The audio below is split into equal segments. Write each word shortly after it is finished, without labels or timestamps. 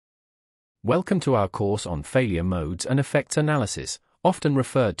Welcome to our course on failure modes and effects analysis, often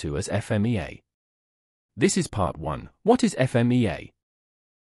referred to as FMEA. This is part 1. What is FMEA?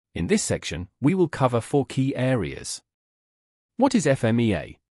 In this section, we will cover 4 key areas. What is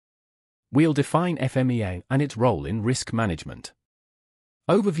FMEA? We'll define FMEA and its role in risk management.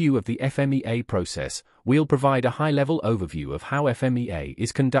 Overview of the FMEA process. We'll provide a high-level overview of how FMEA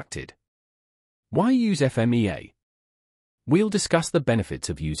is conducted. Why use FMEA? We'll discuss the benefits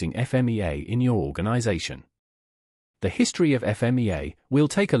of using FMEA in your organization. The history of FMEA. We'll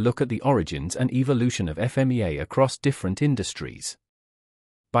take a look at the origins and evolution of FMEA across different industries.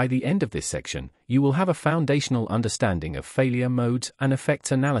 By the end of this section, you will have a foundational understanding of failure modes and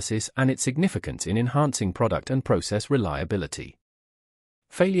effects analysis and its significance in enhancing product and process reliability.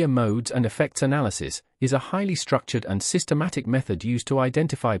 Failure modes and effects analysis is a highly structured and systematic method used to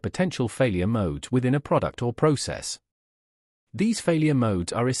identify potential failure modes within a product or process. These failure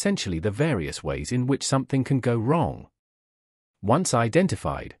modes are essentially the various ways in which something can go wrong. Once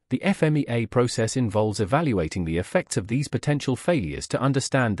identified, the FMEA process involves evaluating the effects of these potential failures to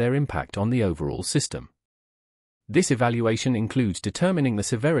understand their impact on the overall system. This evaluation includes determining the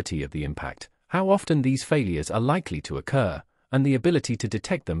severity of the impact, how often these failures are likely to occur, and the ability to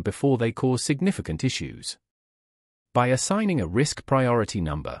detect them before they cause significant issues. By assigning a risk priority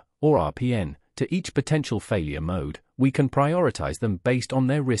number, or RPN, to each potential failure mode, we can prioritize them based on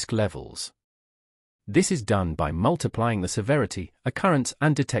their risk levels. This is done by multiplying the severity, occurrence,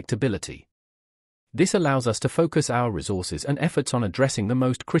 and detectability. This allows us to focus our resources and efforts on addressing the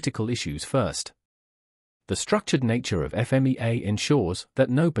most critical issues first. The structured nature of FMEA ensures that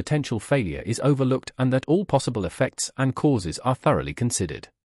no potential failure is overlooked and that all possible effects and causes are thoroughly considered.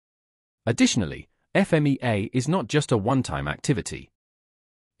 Additionally, FMEA is not just a one-time activity.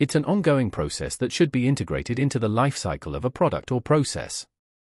 It's an ongoing process that should be integrated into the lifecycle of a product or process.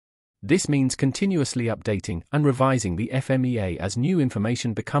 This means continuously updating and revising the FMEA as new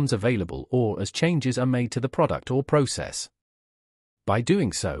information becomes available or as changes are made to the product or process. By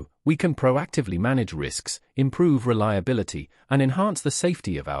doing so, we can proactively manage risks, improve reliability, and enhance the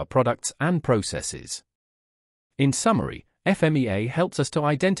safety of our products and processes. In summary, FMEA helps us to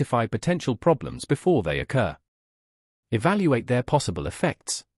identify potential problems before they occur, evaluate their possible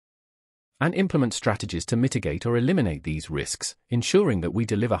effects, and implement strategies to mitigate or eliminate these risks, ensuring that we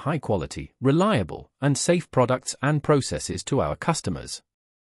deliver high-quality, reliable, and safe products and processes to our customers.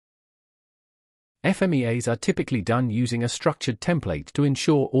 FMEAs are typically done using a structured template to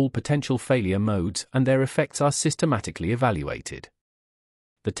ensure all potential failure modes and their effects are systematically evaluated.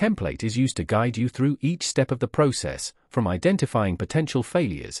 The template is used to guide you through each step of the process, from identifying potential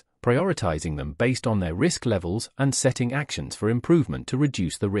failures, prioritizing them based on their risk levels, and setting actions for improvement to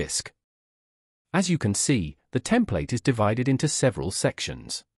reduce the risk. As you can see, the template is divided into several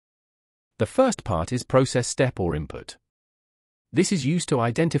sections. The first part is process step or input. This is used to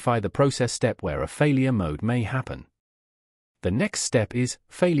identify the process step where a failure mode may happen. The next step is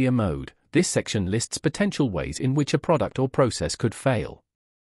failure mode. This section lists potential ways in which a product or process could fail.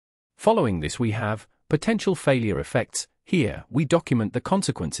 Following this we have potential failure effects. Here, we document the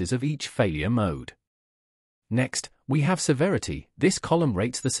consequences of each failure mode. Next, we have severity. This column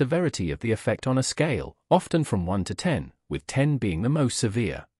rates the severity of the effect on a scale, often from 1 to 10, with 10 being the most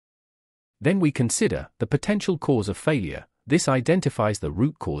severe. Then we consider the potential cause of failure. This identifies the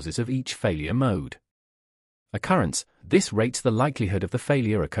root causes of each failure mode. Occurrence. This rates the likelihood of the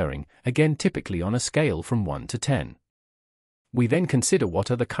failure occurring, again typically on a scale from 1 to 10. We then consider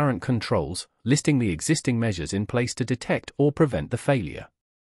what are the current controls, listing the existing measures in place to detect or prevent the failure.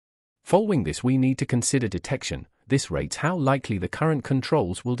 Following this we need to consider detection. This rates how likely the current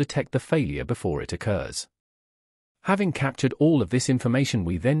controls will detect the failure before it occurs. Having captured all of this information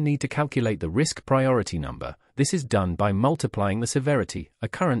we then need to calculate the risk priority number. This is done by multiplying the severity,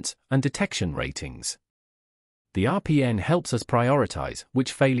 occurrence, and detection ratings. The RPN helps us prioritize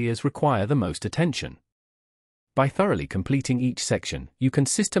which failures require the most attention. By thoroughly completing each section, you can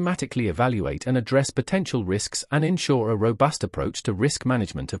systematically evaluate and address potential risks and ensure a robust approach to risk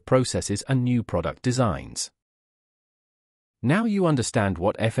management of processes and new product designs. Now you understand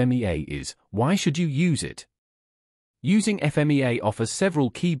what FMEA is. Why should you use it? Using FMEA offers several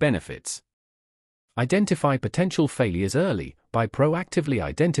key benefits. Identify potential failures early. By proactively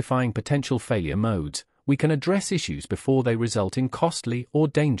identifying potential failure modes, we can address issues before they result in costly or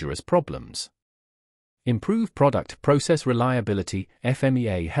dangerous problems. Improve product process reliability.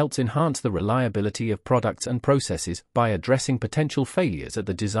 FMEA helps enhance the reliability of products and processes by addressing potential failures at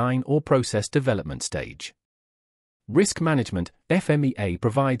the design or process development stage. Risk management. FMEA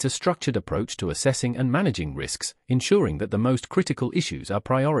provides a structured approach to assessing and managing risks, ensuring that the most critical issues are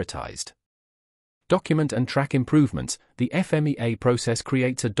prioritized. document and track improvements. The FMEA process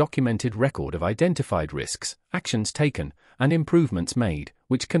creates a documented record of identified risks, actions taken, and improvements made,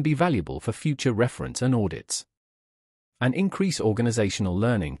 which can be valuable for future reference and audits. And increase organizational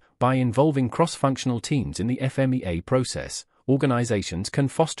learning. By involving cross-functional teams in the FMEA process, organizations can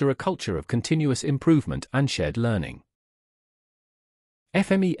foster a culture of continuous improvement and shared learning.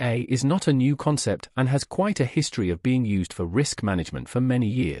 FMEA is not a new concept and has quite a history of being used for risk management for many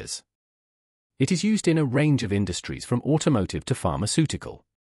years. It is used in a range of industries from automotive to pharmaceutical.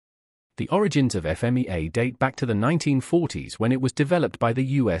 The origins of FMEA date back to the 1940s when it was developed by the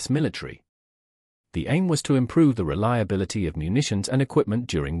US military. The aim was to improve the reliability of munitions and equipment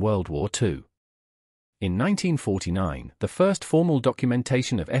during World War II. In 1949, the first formal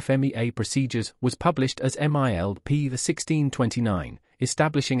documentation of FMEA procedures was published as MILP 1629,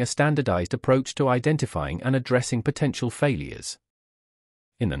 establishing a standardized approach to identifying and addressing potential failures.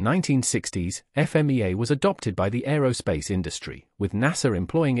 In the 1960s, FMEA was adopted by the aerospace industry, with NASA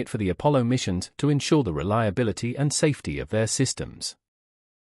employing it for the Apollo missions to ensure the reliability and safety of their systems.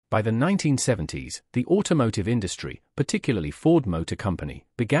 By the 1970s, the automotive industry, particularly Ford Motor Company,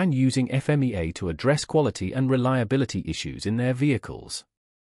 began using FMEA to address quality and reliability issues in their vehicles.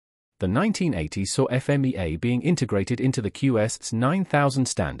 The 1980s saw FMEA being integrated into the QS 9000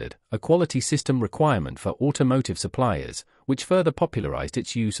 standard, a quality system requirement for automotive suppliers, which further popularized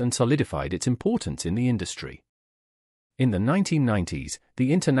its use and solidified its importance in the industry. In the 1990s,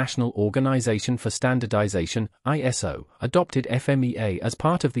 the International Organization for Standardization, ISO, adopted FMEA as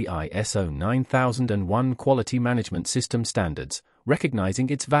part of the ISO 9001 Quality Management System standards,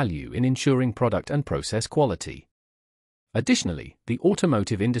 recognizing its value in ensuring product and process quality. Additionally, the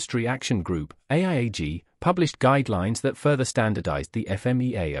Automotive Industry Action Group, AIAG, published guidelines that further standardized the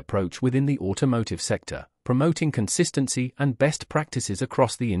FMEA approach within the automotive sector, promoting consistency and best practices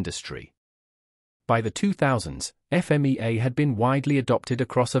across the industry. By the 2000s, FMEA had been widely adopted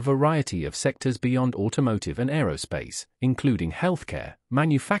across a variety of sectors beyond automotive and aerospace, including healthcare,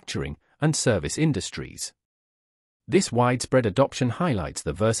 manufacturing, and service industries. This widespread adoption highlights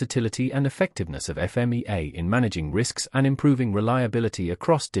the versatility and effectiveness of FMEA in managing risks and improving reliability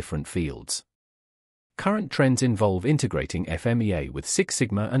across different fields. Current trends involve integrating FMEA with Six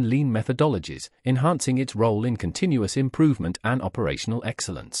Sigma and Lean methodologies, enhancing its role in continuous improvement and operational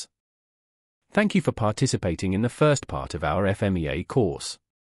excellence. Thank you for participating in the first part of our FMEA course.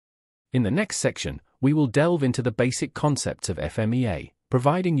 In the next section, we will delve into the basic concepts of FMEA,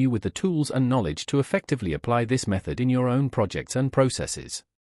 providing you with the tools and knowledge to effectively apply this method in your own projects and processes.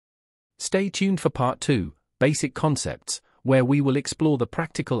 Stay tuned for Part 2, Basic Concepts, where we will explore the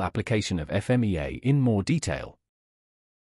practical application of FMEA in more detail.